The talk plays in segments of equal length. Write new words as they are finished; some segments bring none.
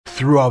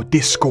throughout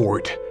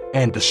Discord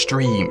and the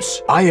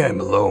streams. I am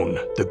alone,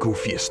 the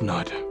goofiest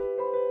nut.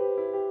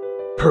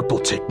 Purple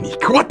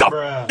technique. What the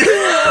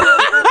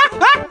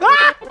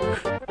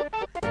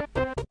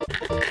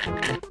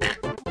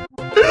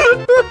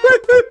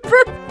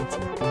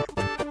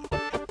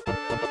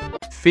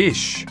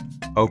Fish.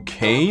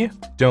 Okay.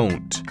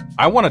 Don't.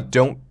 I wanna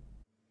don't.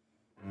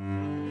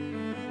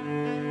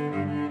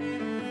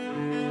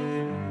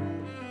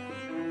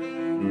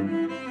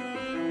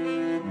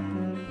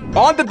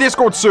 On the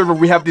Discord server,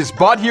 we have this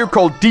bot here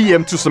called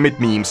DM to submit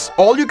memes.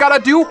 All you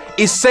gotta do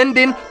is send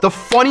in the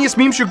funniest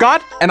memes you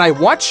got, and I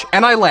watch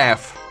and I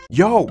laugh.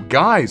 Yo,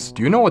 guys,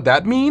 do you know what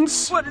that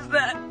means? What is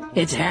that?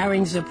 It's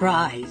Herring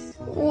Surprise.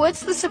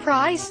 What's the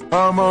surprise?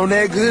 I'm on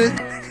that good.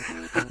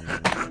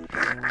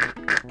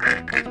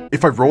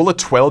 If I roll a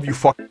 12, you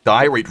fucking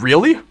die. Wait,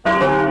 really?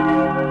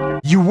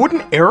 You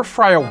wouldn't air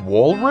fry a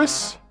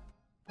walrus?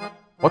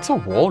 What's a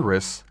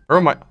walrus? Or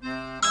am I...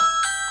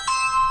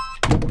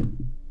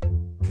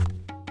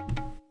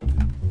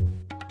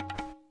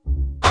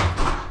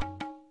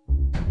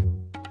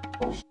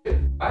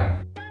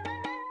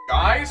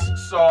 Guys,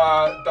 so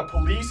the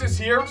police is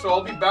here, so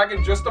I'll be back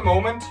in just a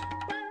moment.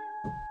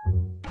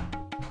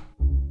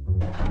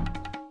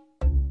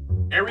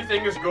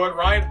 Everything is good,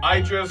 right?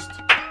 I just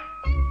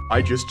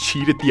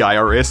cheated the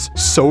IRS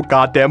so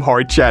goddamn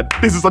hard, chat.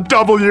 This is a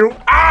W.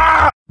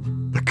 Ah!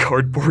 The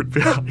cardboard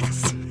behind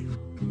us.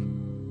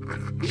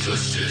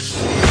 Justice.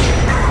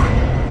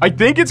 I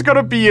think it's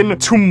gonna be in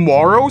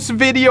tomorrow's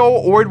video,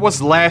 or it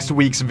was last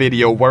week's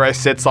video where I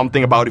said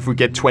something about if we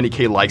get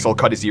 20k likes, I'll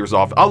cut his ears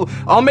off.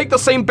 I'll make the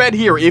same bet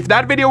here. If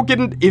that video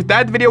didn't get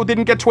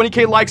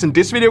 20k likes and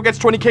this video gets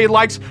 20k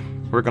likes,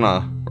 we're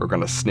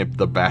gonna snip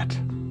the bat.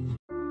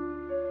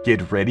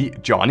 Get ready,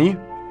 Johnny.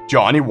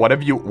 Johnny, what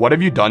have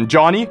you done,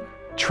 Johnny?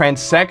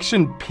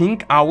 Transaction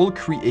Pink Owl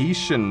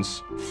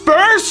Creations.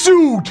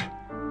 Fursuit!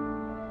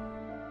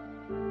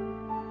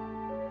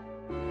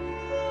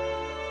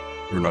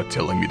 You're not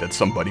telling me that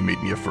somebody made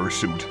me a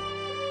fursuit.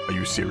 Are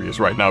you serious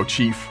right now,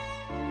 Chief?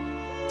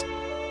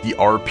 The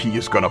RP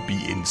is gonna be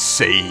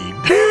insane.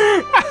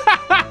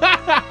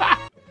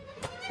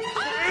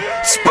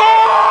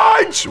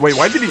 Sponge! Wait,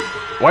 why did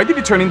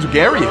he turn into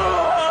Gary?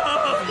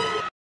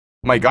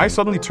 My guy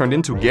suddenly turned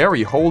into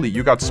Gary. Holy,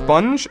 you got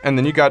Sponge, and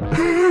then you got...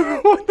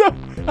 What the...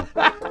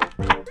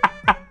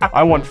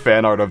 I want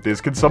fan art of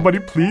this. Can somebody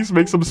please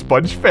make some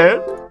Sponge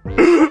fan?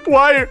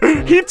 Why?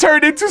 He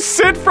turned into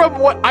Sid from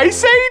what?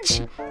 Ice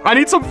Age? I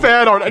need some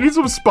fan art. I need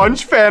some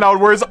Sponge fan art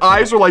where his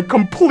eyes are like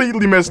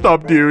completely messed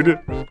up, dude.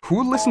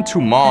 Who listened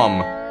to Mom?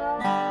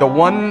 The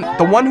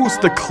one who's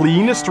the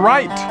cleanest,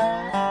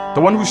 right?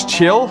 The one who's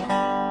chill?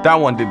 That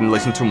one didn't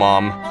listen to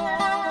Mom.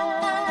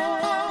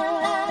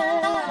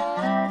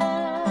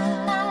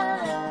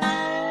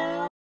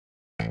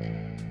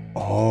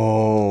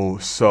 Oh,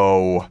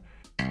 so...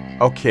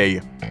 Okay,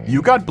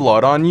 you got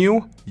blood on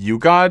you. You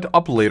got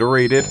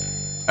obliterated.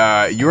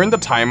 You're in the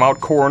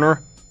timeout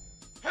corner.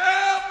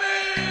 Help me!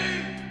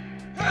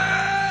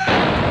 Help!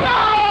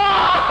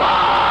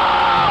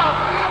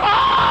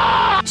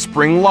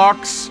 Spring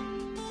locks.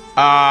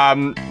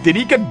 Did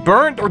he get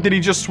burnt or did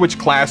he just switch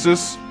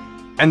classes?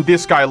 And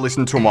this guy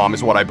listened to Mom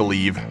is what I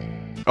believe.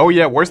 Oh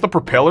yeah, where's the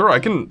propeller? I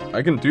can,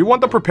 do you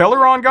want the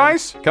propeller on,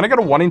 guys? Can I get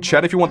a 1 in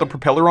chat if you want the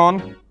propeller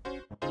on?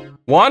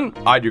 1?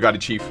 Alright, you got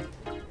it, Chief.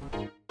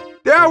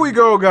 There we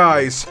go,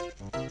 guys.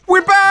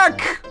 We're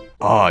back!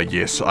 Ah,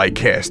 yes, I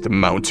cast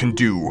Mountain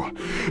Dew.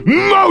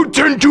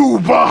 Mountain Dew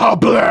Baja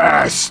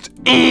Blast!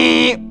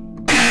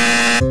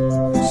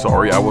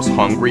 Sorry, I was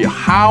hungry.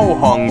 How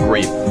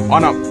hungry? Oh,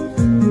 no.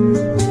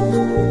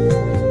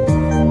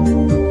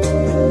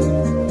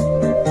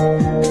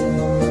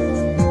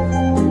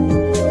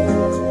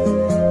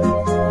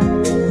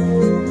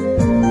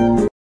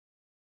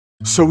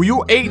 So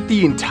you ate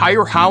the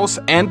entire house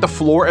and the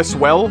floor as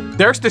well?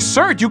 There's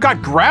dessert. You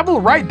got gravel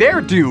right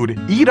there, dude.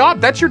 Eat up.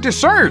 That's your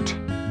dessert.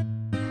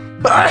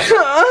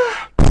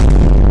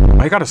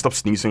 I gotta stop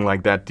sneezing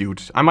like that,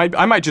 dude. I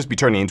might just be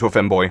turning into a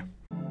femboy.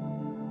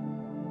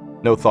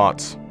 No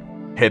thoughts.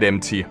 Head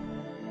empty.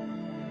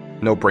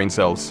 No brain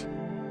cells.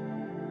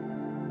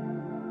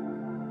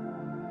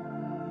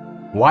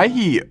 Why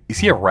is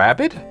he a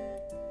rabbit?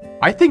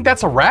 I think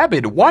that's a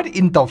rabbit. What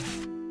in the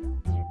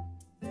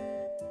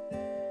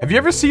Have you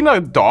ever seen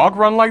a dog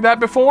run like that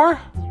before?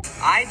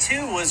 I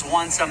too was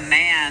once a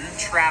man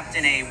trapped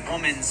in a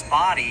woman's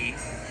body.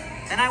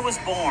 Then I was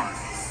born.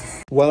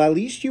 Well, at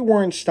least you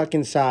weren't stuck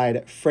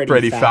inside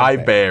Freddy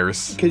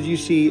Fazbear's. Because you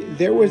see,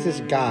 there was this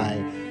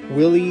guy,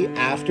 Willie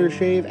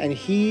Aftershave, and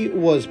he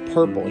was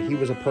purple. He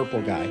was a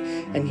purple guy.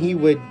 And he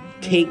would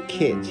take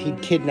kids.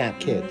 He'd kidnap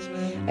kids.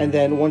 And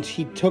then once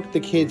he took the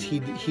kids,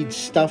 he'd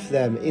stuff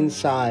them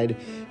inside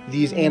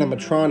these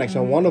animatronics,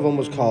 and one of them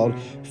was called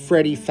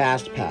Freddy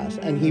Fast Pass,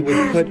 and he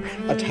would put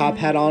a top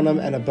hat on him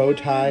and a bow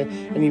tie,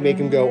 and he'd make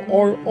him go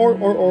or,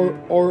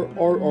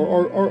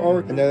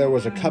 and then there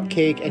was a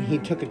cupcake, and he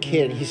took a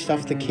kid, he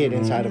stuffed the kid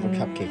inside of a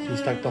cupcake. He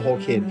stuck the whole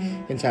kid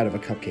inside of a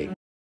cupcake.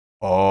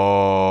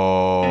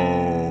 Oh,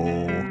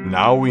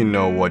 Now we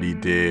know what he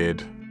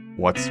did.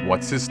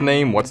 What's his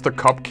name? What's the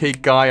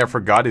cupcake guy? I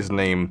forgot his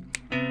name.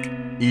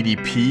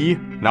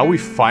 EDP? Now we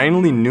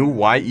finally knew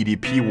why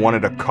EDP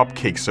wanted a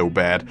cupcake so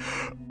bad.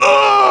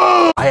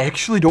 Ugh! I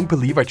actually don't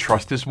believe I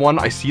trust this one.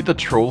 I see the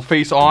troll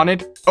face on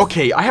it.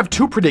 Okay, I have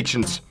two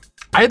predictions.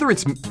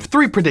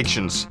 Three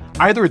predictions.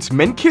 Either it's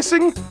men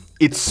kissing,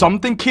 it's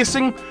something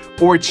kissing,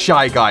 or it's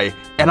Shy Guy.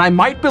 And I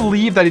might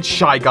believe that it's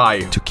Shy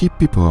Guy. To keep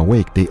people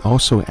awake, they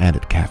also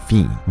added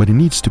caffeine, but it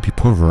needs to be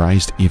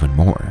pulverized even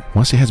more.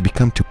 Once it has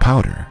become to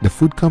powder, the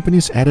food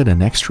companies added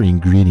an extra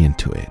ingredient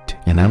to it.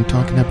 And I'm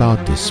talking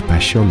about this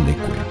special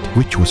liquid,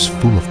 which was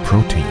full of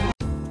protein.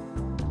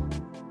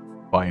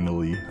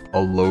 Finally, a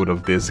load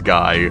of this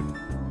guy.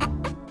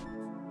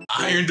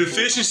 Iron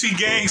deficiency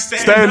gang,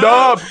 Stand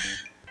up!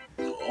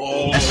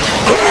 Oh.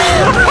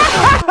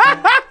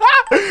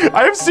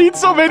 I have seen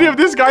so many of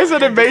this guy's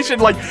animation.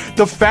 Like,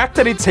 the fact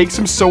that it takes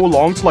him so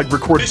long to, like,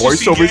 record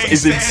voiceovers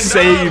is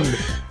insane.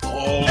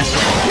 Oh.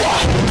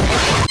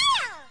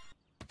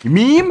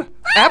 Meme?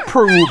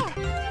 Approved.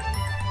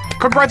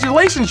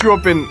 Congratulations, you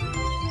have been...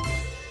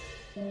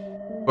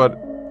 But...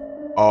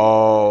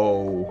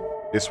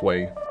 Oh... This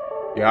way.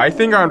 Yeah, I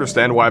think I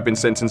understand why I've been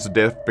sentenced to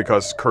death,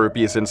 because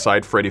Kirby is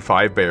inside Freddy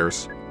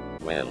Fazbear's.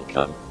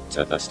 Welcome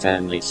to the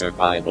Stanley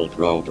Survival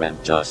Program,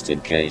 just in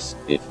case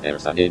if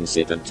there's an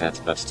incident at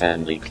the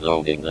Stanley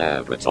Clothing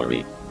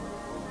Laboratory.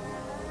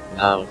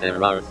 Now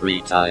there are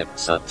 3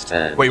 types of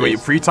Stanleys. Wait,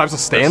 3 types of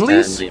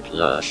Stanleys? The Stanley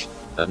Plush,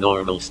 the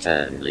normal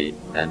Stanley,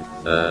 and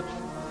the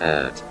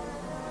hat.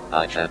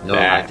 I have no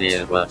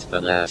idea what the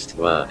last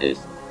one is.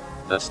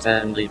 The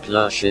Stanley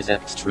Plush is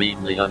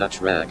extremely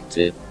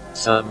unattractive,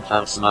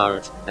 somehow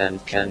smart,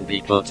 and can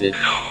be gutted.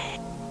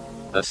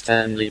 The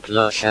Stanley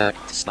Plush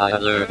acts by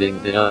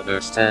alerting the other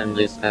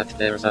Stanleys that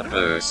there's a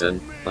person,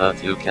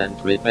 but you can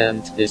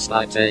prevent this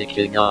by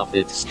taking off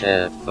its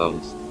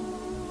headphones.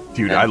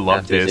 Dude, and I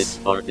love that this. Is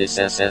it for this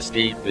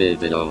SSP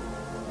video.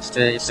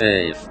 Stay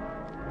safe.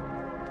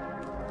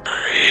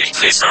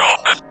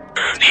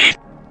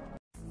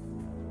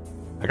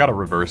 I gotta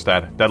reverse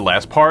that. That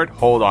last part?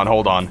 Hold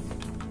on.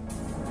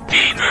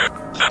 Peter,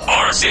 the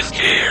horse is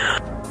here.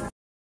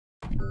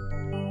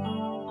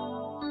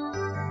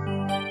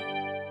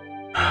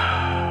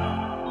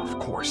 Of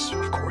course,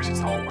 it's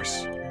the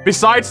horse.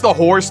 Besides the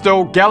horse,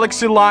 though,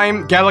 Galaxy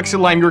Lime,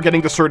 you're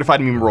getting the certified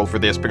meme roll for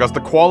this, because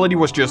the quality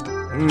was just...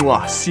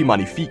 Mwah, si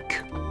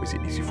magnifique. Is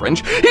he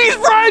French? He's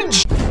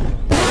French!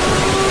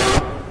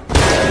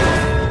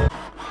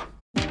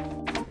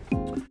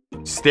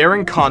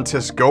 Staring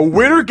contest go.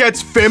 Winner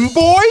gets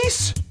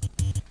Femboys?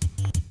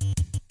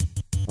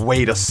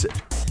 Wait a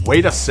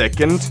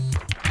second.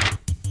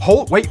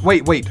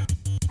 Wait.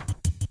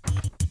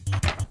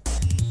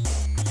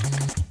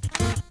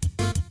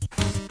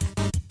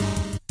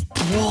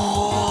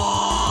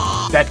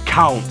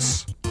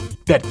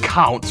 That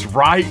counts,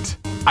 right?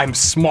 I'm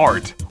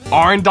smart,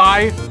 aren't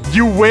I?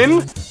 You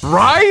win,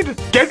 right?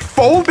 Get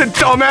folded,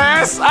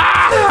 dumbass!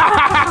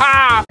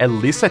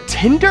 Alyssa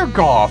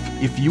Tindergoff.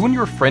 If you and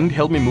your friend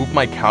help me move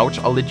my couch,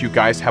 I'll let you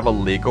guys have a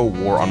Lego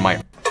war on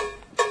my...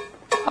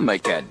 I'll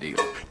make that deal.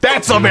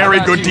 That's a very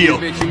good deal.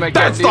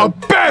 That's the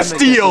best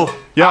deal.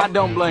 Yeah. I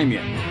don't blame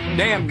you.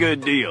 Damn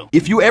good deal.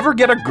 If you ever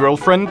get a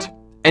girlfriend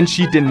and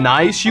she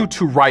denies you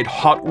to ride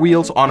Hot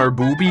Wheels on her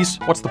boobies,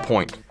 what's the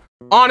point?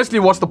 Honestly,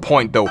 what's the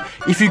point, though?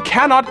 If you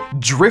cannot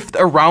drift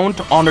around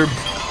on her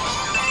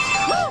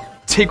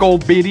tickle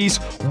bitties,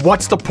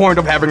 what's the point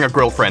of having a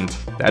girlfriend?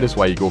 That is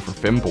why you go for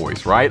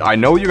femboys, right? I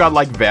know you got,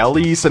 like,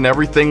 valleys and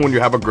everything when you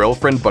have a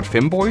girlfriend, but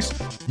femboys?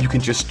 You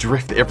can just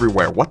drift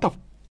everywhere. What the...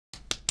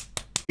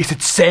 Is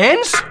it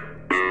Sans?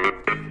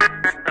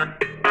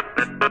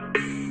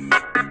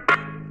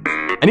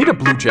 I need a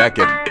blue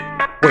jacket.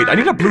 Wait, I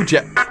need a blue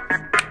jacket.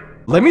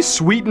 Let me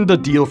sweeten the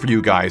deal for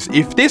you guys.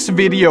 If this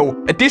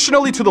video,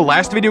 additionally to the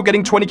last video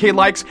getting 20k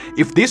likes,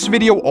 if this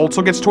video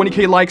also gets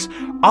 20k likes,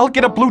 I'll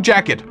get a blue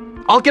jacket.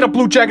 I'll get a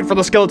blue jacket for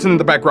the skeleton in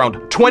the background.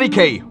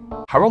 20k.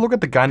 How do I look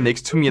at the guy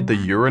next to me at the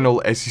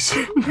urinal as he's...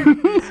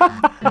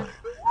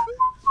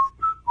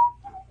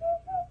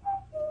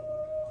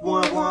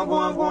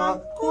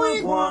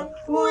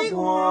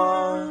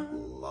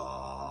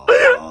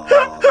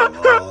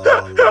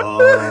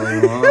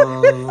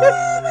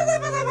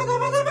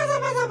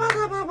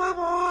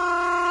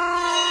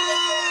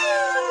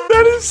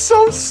 That is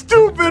so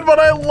stupid, but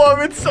I love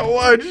it so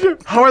much.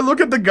 How I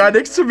look at the guy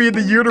next to me in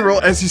the urinal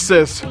as he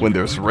says, when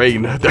there's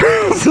rain,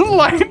 there's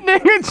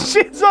lightning and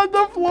shit's on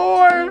the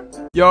floor.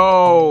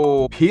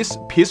 Yo, Piss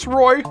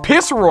Roy,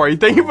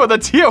 thank you for the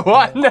tier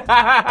 1.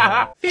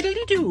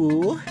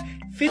 Fiddly-doo.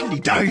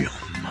 Fiddly-damn.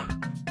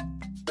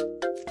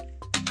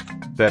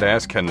 That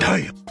ass can.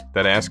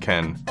 That ass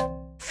can.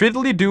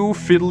 Fiddly-doo,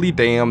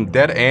 fiddly-damn,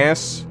 that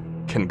ass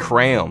can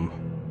cram.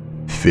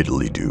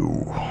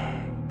 Fiddly-doo,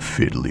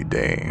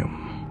 fiddly-damn.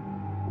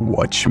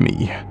 Watch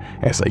me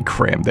as I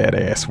cram that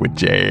ass with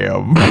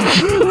jam.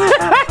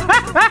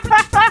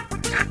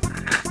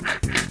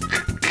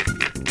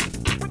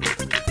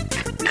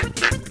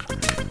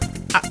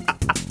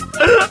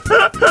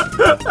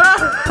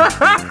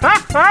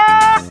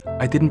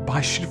 I didn't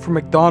buy shit from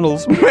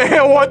McDonald's.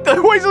 Man, what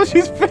the? Wait till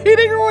she's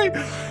fading away.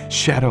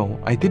 Shadow,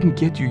 I didn't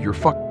get you your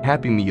fucking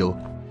Happy Meal.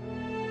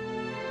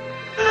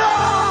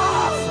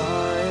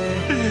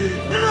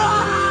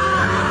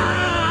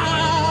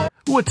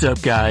 What's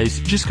up, guys?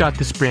 Just got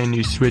this brand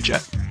new Switch.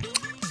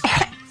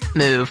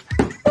 Move.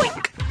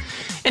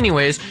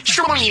 Anyways,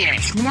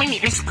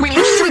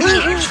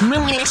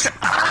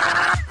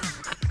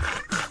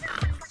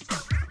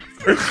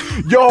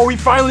 yo, we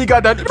finally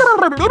got that.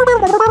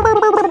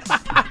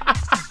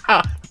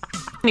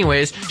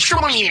 Anyways,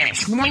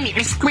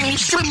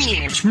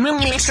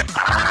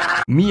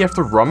 me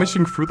after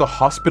rummaging through the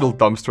hospital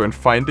dumpster and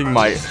finding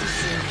my.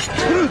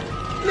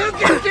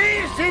 Look at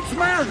this! It's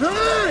my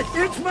hood!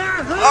 It's my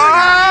hood!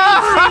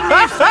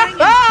 Ah! I've been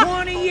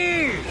missing in 20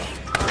 years!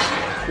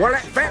 Well,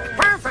 it fits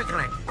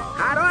perfectly!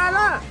 How do I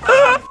look?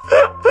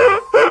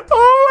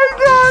 Oh my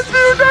god,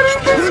 dude, that is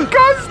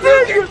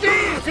disgusting! Look at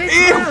this!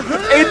 It's my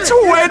hood! In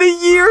 20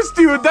 years,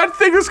 dude, that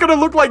thing is gonna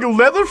look like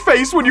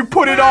Leatherface when you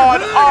put it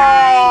on.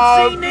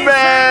 Oh,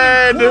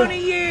 man! 20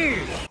 years!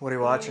 What are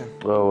you watching?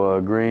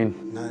 Oh,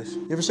 Green. Nice.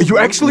 Are you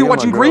actually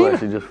watching Green?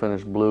 She just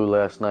finished Blue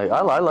last night.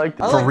 I liked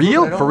it. For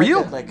real? For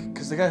real?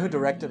 Because the guy who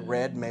directed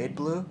Red made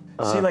Blue.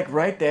 See, like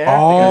right there.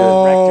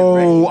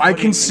 Oh, I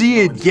can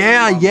see it.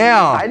 Yeah,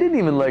 yeah. I didn't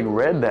even like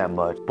Red that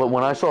much, but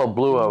when I saw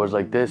Blue, I was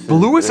like,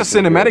 Blue is a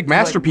cinematic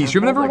masterpiece.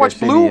 You've never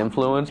watched Blue?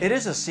 Influence. It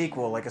is a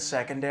sequel, like a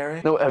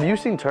secondary. No, have you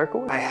seen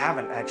Turquoise? I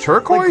haven't actually.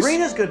 Turquoise? Like, Green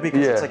is good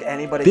because it's like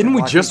anybody. Didn't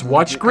we just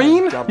watch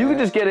Green? You can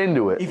just get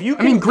into it.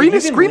 I mean, Green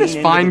is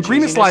fine.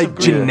 Green is like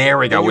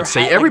generic, I would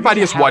say. Everybody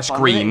has watched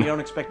Green. You don't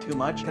expect too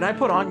much. Can I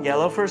put on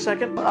Yellow for a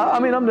second? I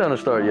mean, I'm down to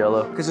start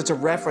Yellow. Because it's a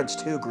reference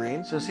to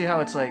Green. So see how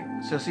it's like.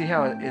 So see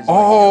how it is.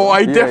 Oh,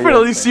 I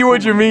definitely see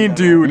what you mean,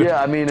 dude. Yeah,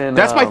 I mean,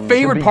 that's my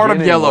favorite part of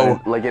Yellow.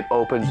 Like it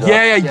opens up.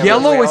 Yeah,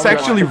 Yellow is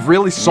actually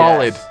really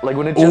solid. Yes. Like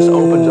when it just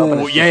opens up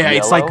and it's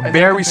it's like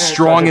very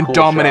strong and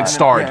dominant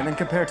start. Yeah, and then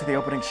compared to the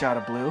opening shot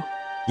of Blue.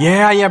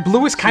 Yeah,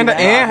 Blue is kind of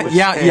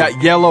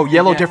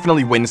Yellow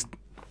definitely wins.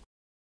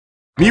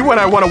 Me when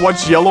I want to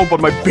watch Yellow, but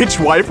my bitch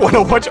wife want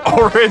to watch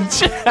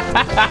Orange.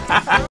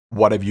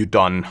 What have you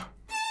done?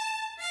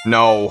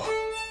 No.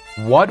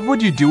 What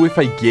would you do if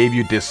I gave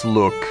you this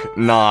look?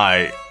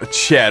 Nah,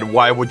 Chad,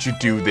 why would you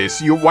do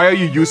this? Why are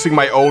you using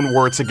my own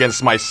words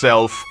against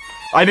myself?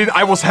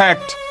 I was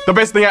hacked. The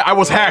best thing, I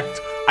was hacked.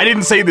 I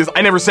didn't say this.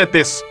 I never said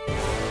this.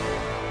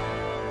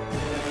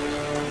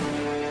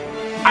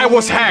 I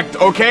was hacked,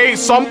 okay?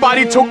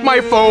 Somebody took my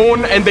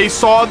phone and they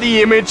saw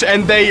the image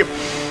and they...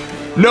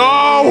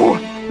 No!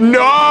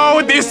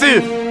 No! This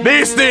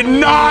did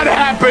not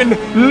happen!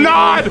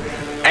 Not!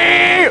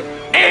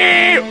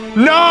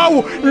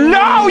 No!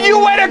 No! You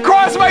went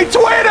across my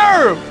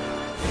Twitter!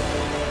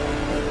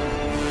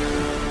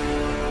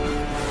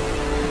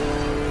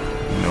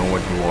 You know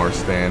what you are,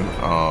 Stan?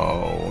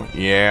 Oh,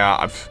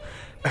 yeah.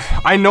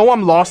 I know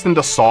I'm lost in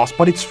the sauce,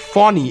 but it's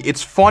funny.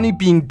 It's funny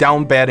being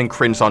down bad and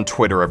cringe on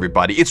Twitter,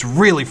 everybody. It's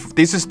really...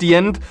 This is the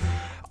end.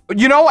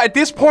 You know, at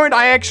this point,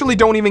 I actually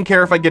don't even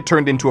care if I get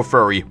turned into a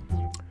furry.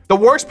 The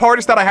worst part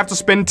is that I have to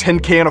spend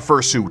 10K on a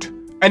fursuit.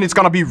 And it's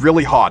gonna be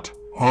really hot.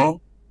 Huh?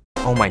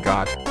 Oh my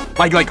god.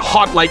 Like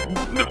hot, like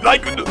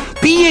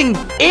being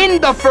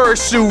in the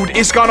fursuit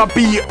is gonna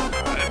be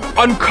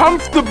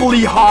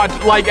uncomfortably hot,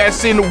 like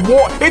as in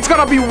it's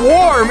gonna be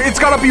warm. It's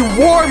gonna be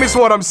warm is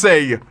what I'm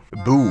saying.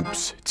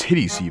 Boobs,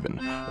 titties even,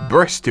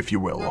 breast if you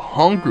will,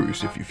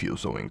 hungers if you feel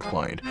so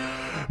inclined.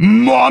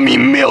 Mommy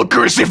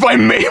milkers if I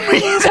may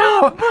me.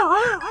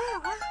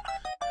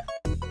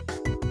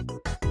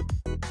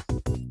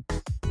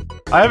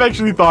 I have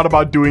actually thought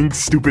about doing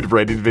stupid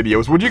Reddit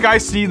videos. Would you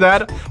guys see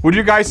that? Would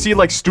you guys see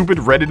like stupid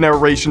Reddit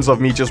narrations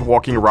of me just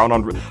walking around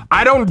on?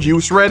 I don't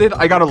use Reddit.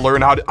 I gotta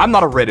learn how to. I'm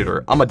not a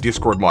Redditor. I'm a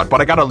Discord mod, but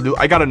I gotta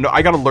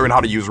learn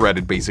how to use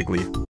Reddit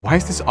basically. Why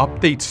is this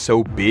update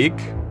so big?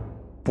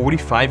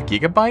 45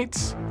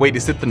 gigabytes? Wait,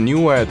 is it the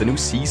new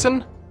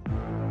season?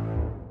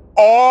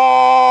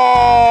 Oh!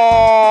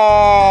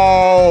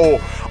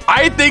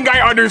 I think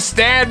I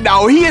understand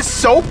now. He is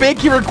so big,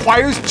 he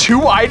requires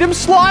 2 item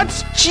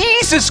slots?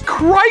 Jesus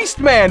Christ,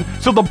 man.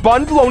 So the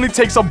bundle only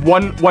takes up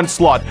one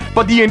slot,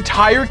 but the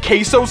entire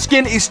queso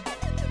skin is...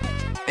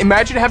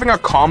 Imagine having a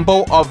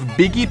combo of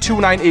Biggie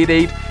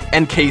 2988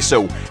 and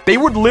queso. They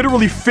would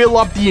literally fill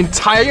up the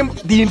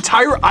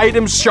entire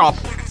item shop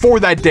for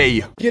that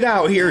day. Get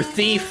out here,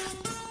 thief.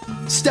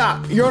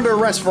 Stop. You're under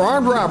arrest for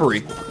armed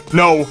robbery.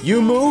 No.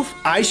 You move,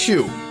 I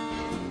shoot.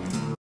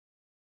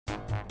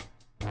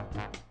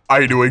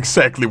 I know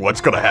exactly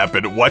what's gonna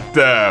happen. What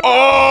the?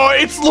 Oh,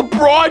 it's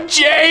LeBron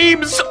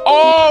James!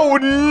 Oh,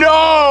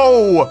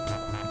 no!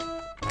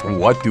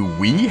 What do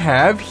we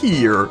have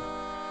here?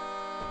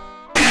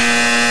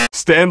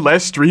 Stan,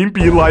 last stream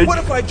be like... What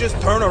if I just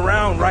turn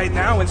around right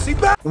now and see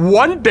that?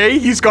 One day,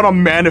 he's gonna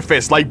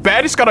manifest. Like,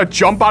 Bad is gonna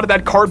jump out of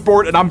that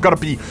cardboard and I'm gonna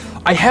be...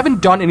 I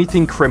haven't done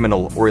anything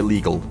criminal or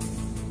illegal.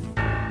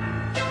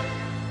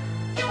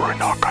 We're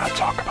not gonna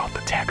talk about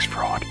the tax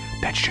fraud.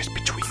 That's just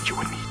between you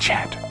and me,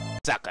 chat.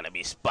 Suck gonna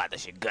be spot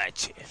that you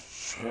gotcha.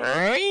 Oh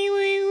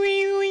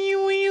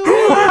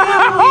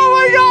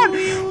my god!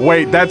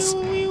 Wait, that's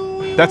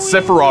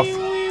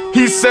Sephiroth.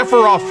 He's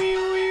Sephiroth.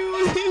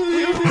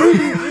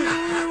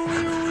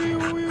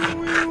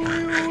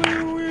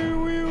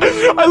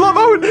 I love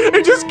how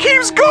it just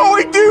keeps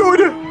going,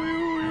 dude.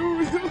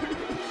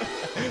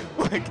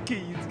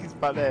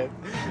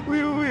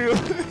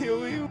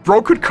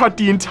 Bro could cut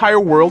the entire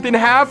world in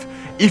half.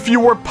 If you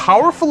were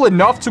powerful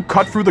enough to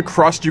cut through the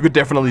crust, you could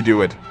definitely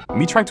do it.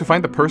 Me trying to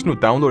find the person who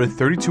downloaded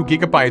 32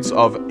 gigabytes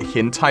of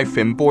hentai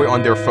femboy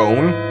on their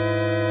phone.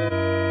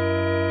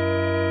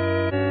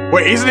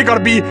 Wait, isn't it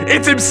gonna be?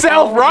 It's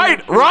himself,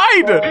 right?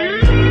 Right!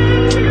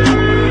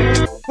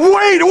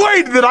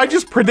 Wait, did I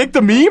just predict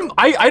the meme?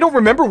 I don't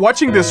remember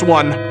watching this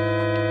one.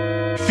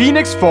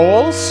 Phoenix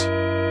falls,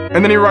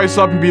 and then he rises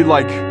up and be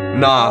like,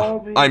 nah,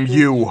 I'm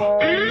you.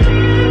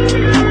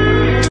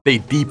 They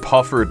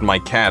depuffered my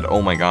cat,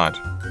 oh my god.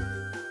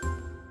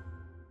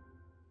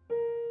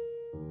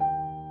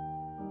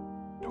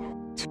 No,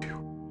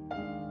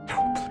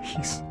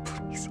 please,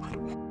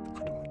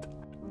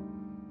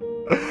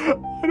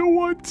 I don't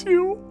want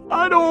to.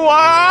 I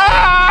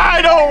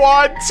don't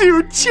want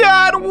to,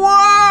 chat,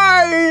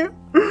 why?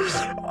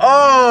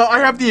 Oh, I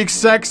have the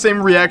exact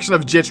same reaction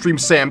of Jetstream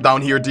Sam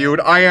down here,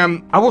 dude. I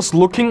was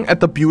looking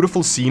at the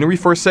beautiful scenery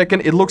for a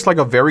second. It looks like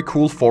a very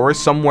cool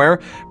forest somewhere.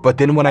 But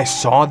then when I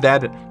saw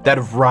that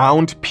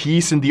round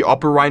piece in the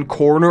upper right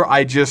corner,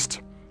 I can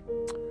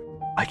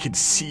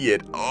see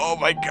it. Oh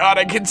my god,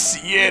 I can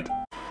see it.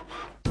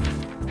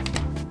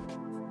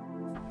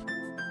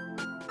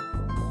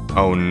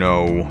 Oh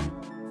no.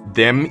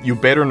 Them, you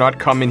better not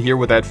come in here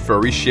with that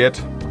furry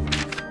shit.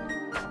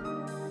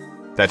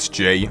 That's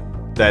Jay.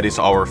 That is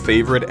our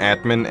favorite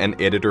admin and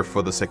editor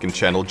for the second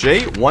channel.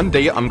 Jay, one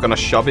day I'm gonna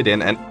shove it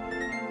in and...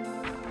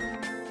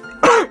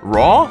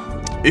 Raw?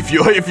 If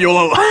you'll...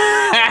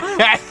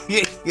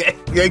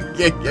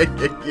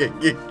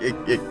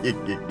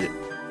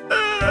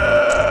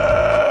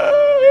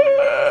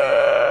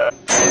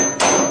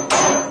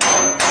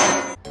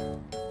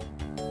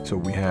 So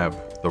we have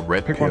the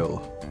red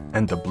pill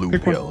and the blue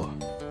pill.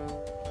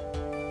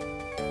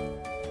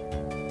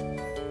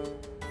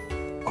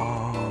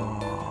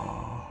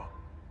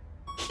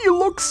 He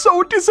looks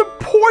so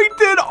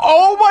disappointed.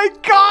 Oh my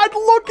god,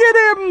 look at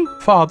him.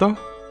 Father,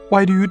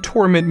 why do you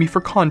torment me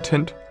for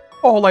content?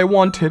 All I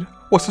wanted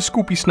was the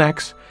Scoopy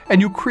snacks, and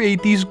you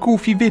create these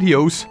goofy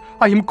videos.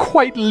 I am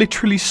quite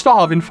literally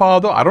starving,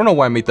 Father. I don't know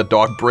why I made the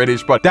dog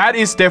British, but that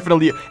is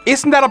definitely...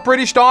 Isn't that a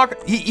British dog?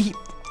 He,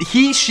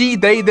 she,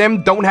 they,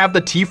 them don't have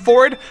the teeth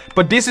for it,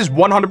 but this is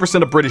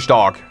 100% a British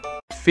dog.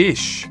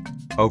 Fish.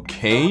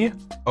 Okay.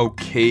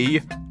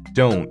 Okay.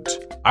 Don't.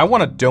 I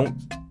want to don't...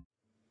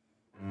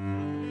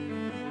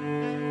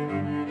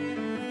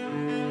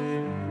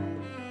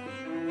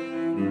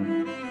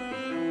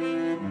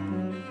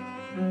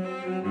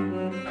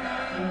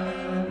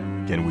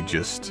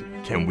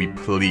 Can we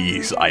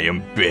please, I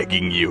am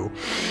begging you,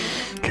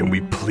 can we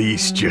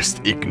please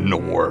just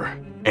ignore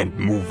and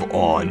move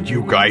on?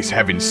 You guys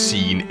haven't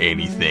seen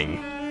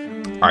anything.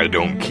 I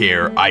don't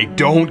care. I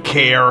don't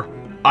care.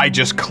 I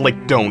just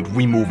click don't.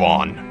 We move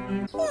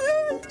on.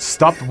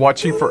 Stop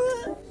watching for...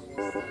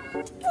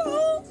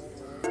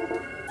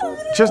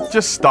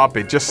 Just stop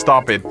it. Just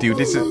stop it, dude.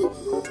 This is...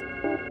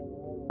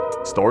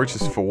 Storage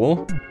is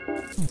full.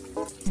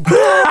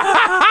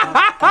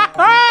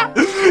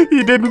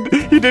 He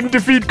didn't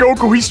defeat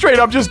Goku. He straight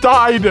up just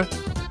died.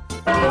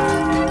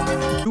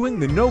 Doing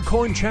the no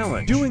coin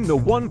challenge. Doing the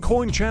 1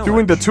 coin challenge.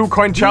 Doing the 2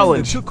 coin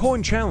challenge. Doing the 2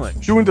 coin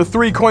challenge. Doing the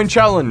 3 coin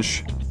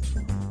challenge.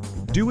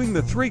 Doing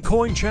the 3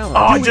 coin challenge.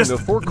 Oh, doing the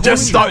 4 coin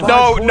just stop.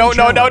 No.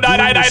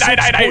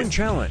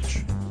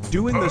 Challenge.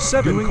 Doing the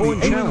 7 coin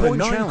challenge.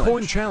 9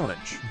 coin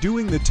challenge.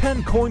 Doing the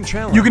 10 coin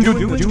challenge. You can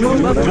do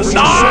 11.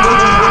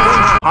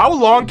 How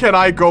long can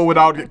I go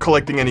without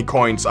collecting any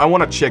coins? I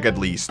want to check at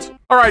least.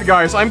 All right,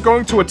 guys, I'm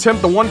going to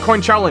attempt the 1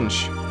 coin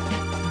challenge.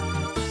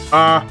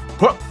 The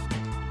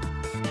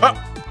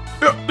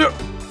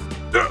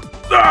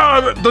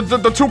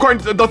 2 coin,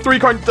 the 3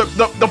 coin,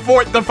 the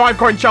 4, the 5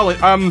 coin challenge.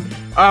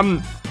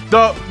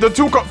 The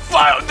 2 coin,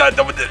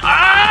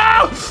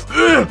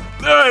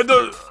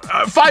 the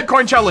 5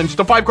 coin challenge.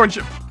 The 5 coin.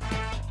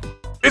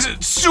 Is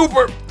it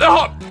super?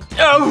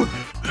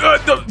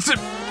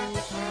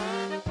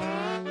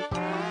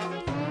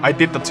 I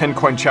did the 10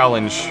 coin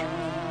challenge.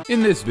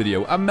 In this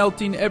video, I'm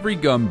melting every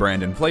gum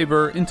brand and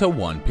flavor into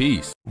one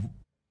piece.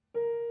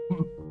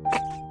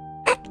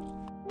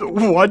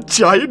 One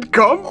giant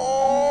gum?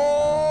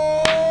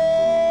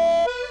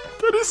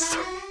 That is so...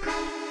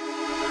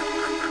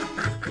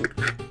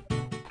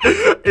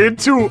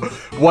 Into...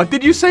 What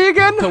did you say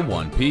again? To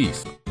one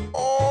piece.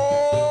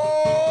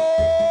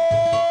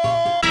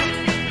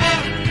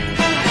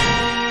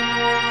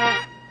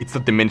 It's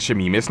the dementia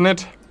meme, isn't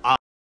it?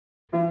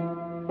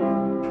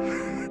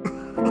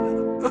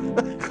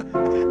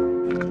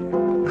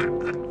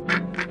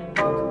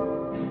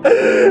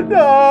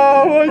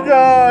 Oh my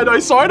god. I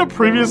saw in a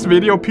previous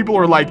video, people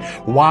were like,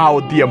 wow,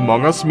 the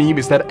Among Us meme,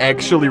 is that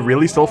actually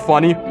really still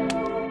funny?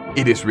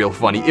 It is real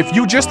funny. If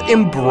you just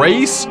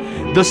embrace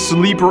the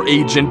sleeper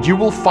agent, you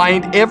will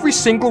find every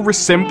single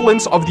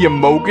resemblance of the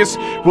Among Us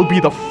will be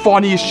the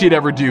funniest shit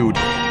ever, dude.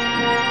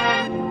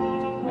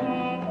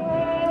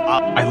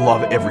 I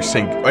love every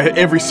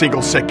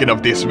single second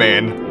of this,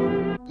 man.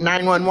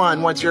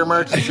 911, what's your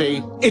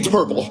emergency? It's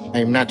purple.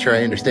 I'm not sure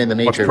I understand the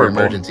nature of your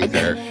emergency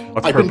there.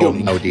 I've been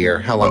gooning. Oh dear,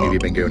 how long have you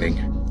been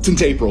gooning?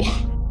 Since April.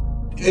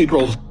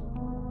 April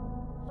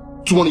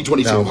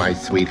 2022. Oh my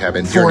sweet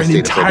heavens. For an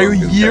entire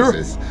year?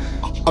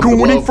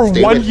 Gooning for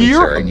 1 year?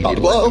 Sir, and you need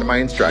to listen to my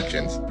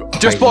instructions.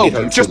 Just blow,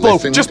 just blow,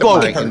 just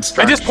blow.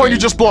 At this point, you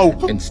just blow.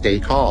 And stay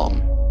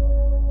calm.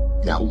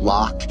 Now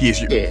lock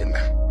in.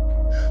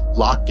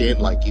 Lock in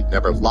like you've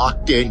never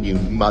locked in, you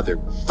mother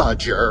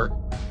fudger.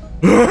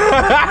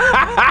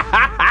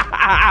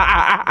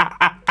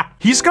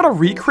 He's gonna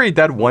recreate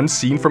that one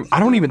scene from, I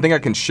don't even think I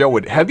can show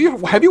it. Have you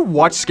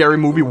watched Scary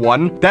Movie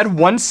 1? That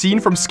one scene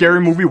from Scary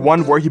Movie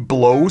 1 where he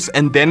blows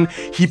and then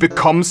he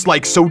becomes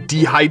like so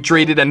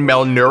dehydrated and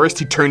malnourished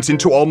he turns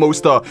into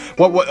almost a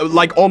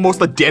like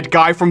almost a dead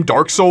guy from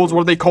Dark Souls,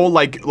 what they call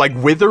like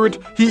withered.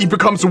 He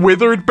becomes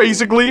withered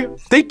basically.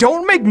 They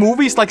don't make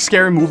movies like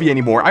Scary Movie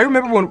anymore. I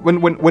remember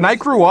when I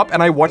grew up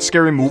and I watched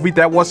Scary Movie,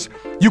 that was,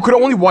 you could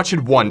only watch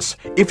it once.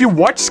 If you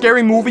watch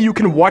Scary Movie, you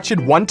can watch it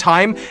one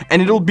time and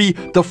it'll be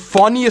the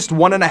funniest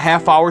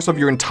 1.5 hours of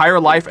your entire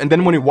life, and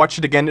then when you watch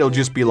it again, it'll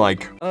just be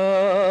like,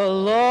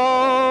 alone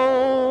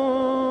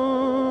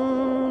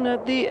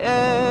at the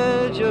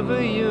edge of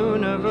a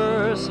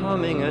universe,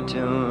 humming a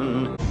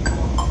tune.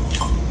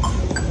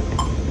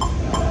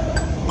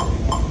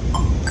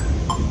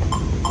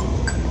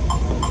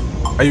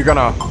 Are you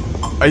gonna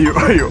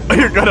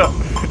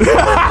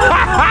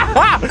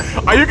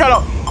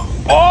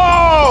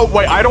oh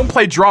wait, I don't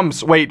play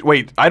drums. Wait,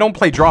 I don't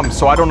play drums,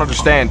 so I don't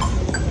understand.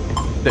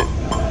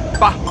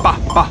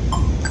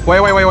 Wait,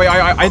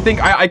 I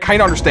think I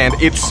kind of understand.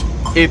 It's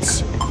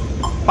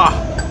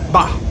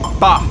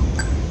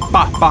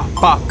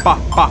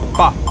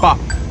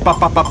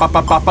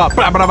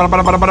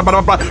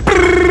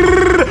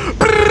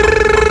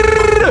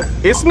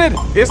Isn't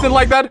it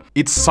like that?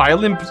 It's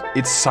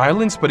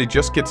silence, but it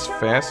just gets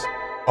fast.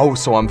 Oh,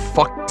 so I'm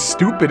fucking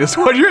stupid is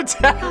what you're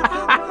telling.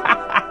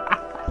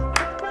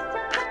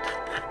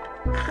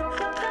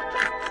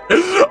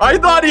 I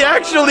thought he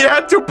actually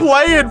had to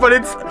play it, but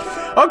it's...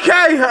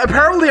 Okay,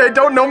 apparently I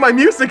don't know my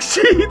music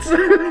sheets.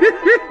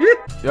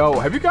 Yo,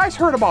 have you guys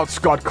heard about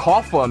Scott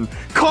Coughlin?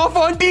 Cough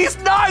on these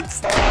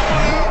nuts!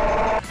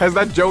 Has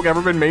that joke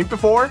ever been made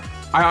before?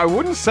 I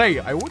wouldn't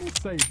say,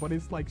 but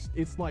it's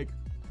like...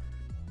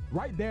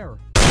 right there.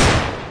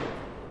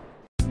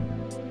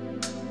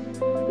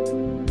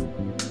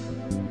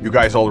 You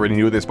guys already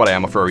knew this, but I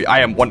am a furry.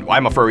 I'm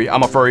a furry.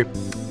 I'm a furry.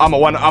 I'm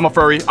a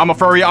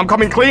furry. I'm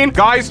coming clean.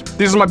 Guys,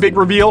 this is my big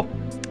reveal.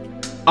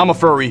 I'm a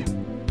furry.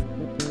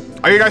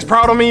 Are you guys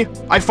proud of me?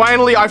 I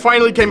finally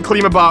came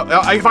clean about,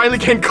 I finally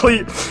came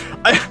clean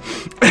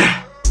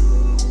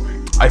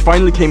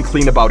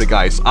about it,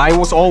 guys. I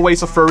was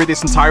always a furry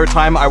this entire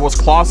time. I was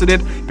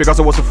closeted because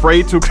I was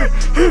afraid to...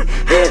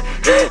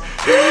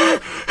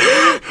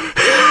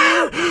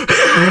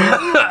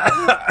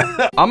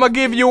 I'm gonna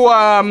give you,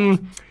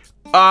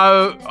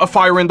 a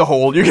fire in the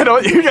hole. You get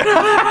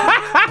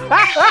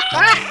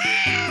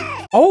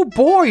Oh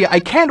boy, I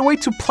can't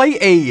wait to play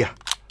a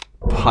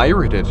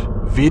pirated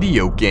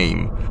video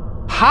game.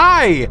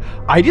 Hi,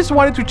 I just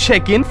wanted to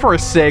check in for a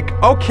sec.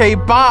 Okay,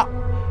 but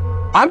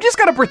I'm just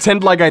gonna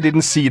pretend like I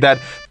didn't see that.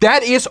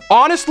 That is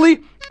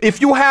honestly,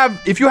 if you have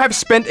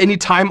spent any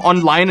time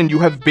online and you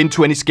have been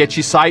to any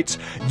sketchy sites,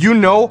 you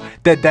know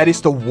that that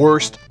is the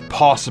worst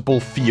possible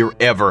fear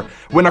ever.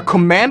 When a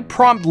command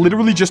prompt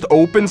literally just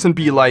opens and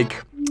be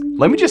like,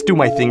 let me just do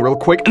my thing real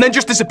quick, and then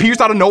just disappears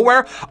out of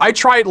nowhere. I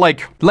tried,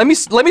 like, let me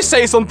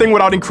say something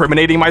without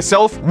incriminating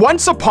myself.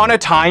 Once upon a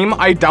time,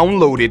 I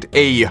downloaded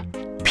a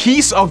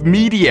piece of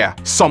media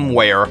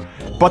somewhere,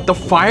 but the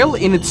file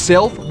in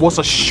itself was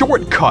a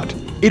shortcut.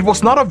 It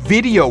was not a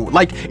video.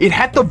 Like, it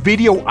had the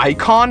video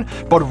icon,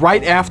 but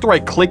right after I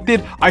clicked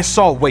it, I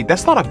saw, wait,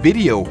 that's not a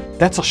video.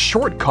 That's a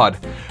shortcut.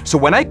 So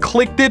when I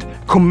clicked it,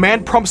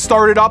 command prompt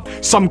started up,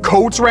 some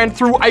codes ran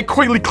through, I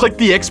quickly clicked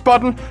the X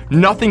button,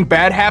 nothing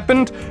bad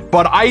happened,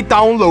 but I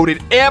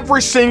downloaded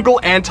every single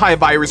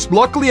antivirus.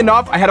 Luckily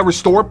enough, I had a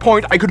restore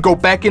point. I could go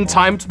back in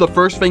time to the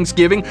first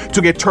Thanksgiving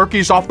to get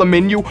turkeys off the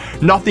menu.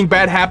 Nothing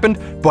bad happened,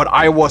 but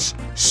I was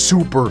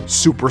super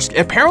scared.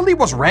 Apparently it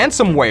was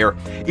ransomware.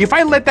 If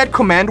I let that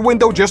command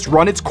window just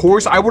run its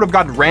course, I would have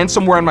got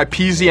ransomware on my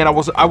PC and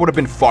I would have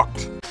been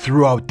fucked.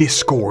 Throughout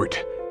Discord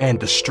and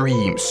the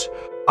streams,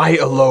 I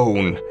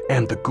alone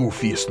am the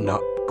goofiest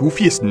nut.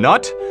 Goofiest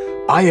nut?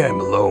 I am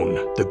alone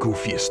the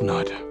goofiest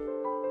nut.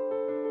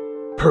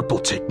 Purple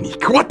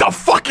technique. What the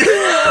fuck?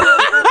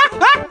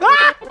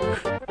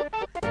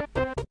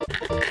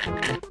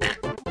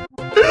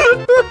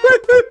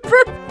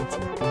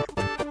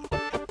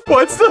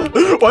 What's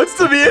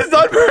the me is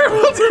not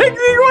verbal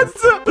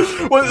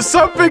technique? What's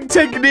something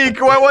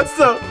technique? What's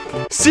the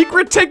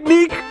secret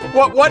technique?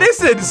 What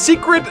is it?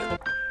 Secret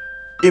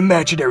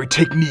imaginary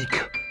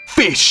technique.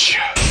 Fish.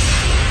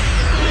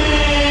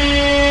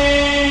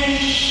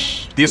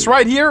 This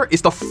right here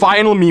is the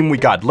final meme we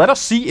got. Let us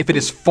see if it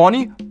is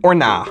funny or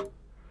nah.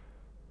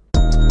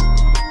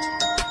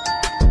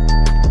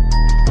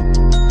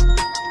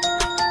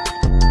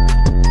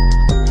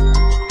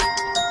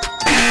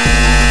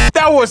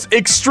 That was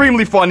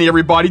extremely funny,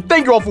 everybody.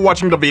 Thank you all for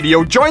watching the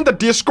video. Join the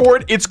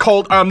Discord. It's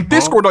called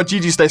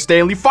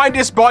discord.gg/Stanley. Find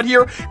this bot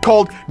here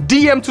called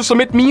DM to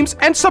submit memes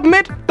and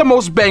submit the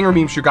most banger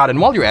memes you got. And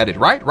while you're at it,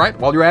 right?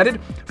 While you're at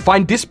it,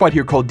 find this bot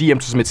here called DM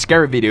to submit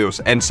scary videos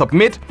and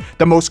submit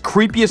the most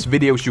creepiest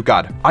videos you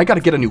got. I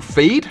gotta get a new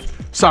fade,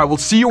 so I will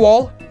see you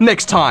all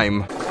next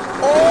time.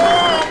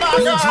 Oh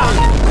my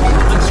God!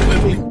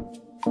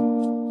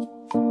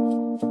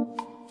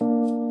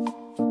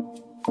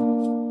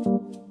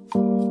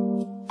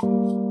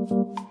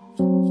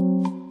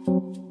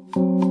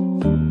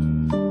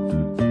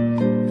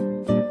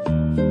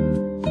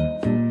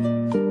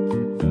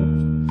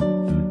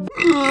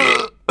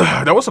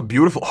 That was a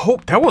beautiful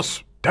hope. That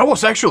was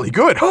actually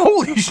good.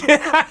 Holy shit.